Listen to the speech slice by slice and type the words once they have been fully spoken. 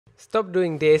Stop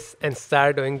doing this and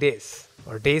start doing this.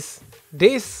 Or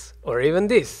this, or even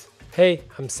this. Hey,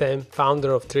 I'm Sam,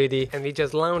 founder of 3D, and we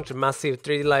just launched a massive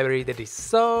 3D library that is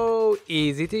so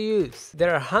easy to use.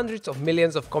 There are hundreds of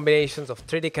millions of combinations of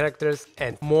 3D characters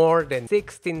and more than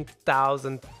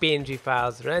 16,000 PNG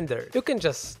files rendered. You can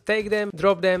just take them,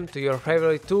 drop them to your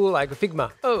favorite tool like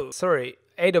Figma. Oh, sorry,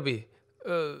 Adobe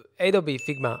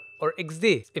Figma or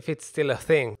XD if it's still a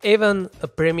thing. Even a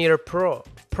Premiere Pro,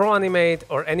 Pro Animate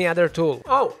or any other tool.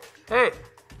 Oh, hey!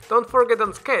 Don't forget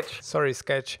on Sketch. Sorry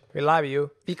Sketch, we love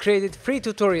you. We created free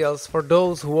tutorials for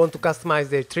those who want to customize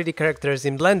their 3D characters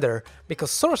in Blender, because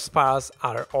source files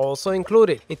are also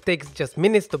included. It takes just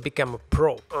minutes to become a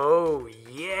pro. Oh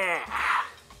yeah!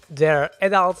 There are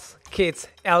adults, kids,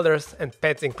 elders and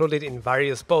pets included in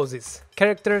various poses.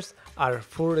 Characters are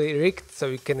fully rigged so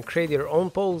you can create your own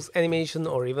pose, animation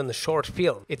or even a short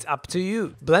film. It's up to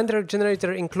you. Blender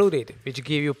generator included, which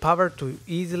give you power to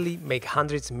easily make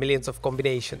hundreds millions of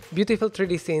combinations. Beautiful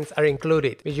 3D scenes are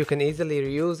included, which you can easily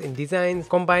reuse in designs,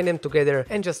 combine them together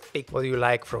and just pick what you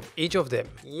like from each of them.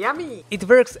 Yummy! It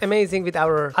works amazing with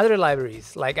our other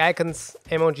libraries like icons,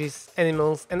 emojis,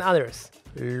 animals and others.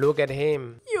 Look at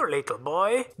him, you little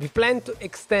boy! We plan to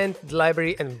extend the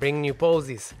library and bring new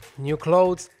poses, new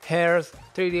clothes, hairs,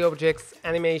 3D objects,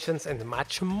 animations and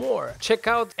much more. Check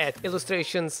out at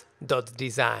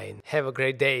illustrations.design. Have a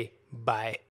great day. Bye.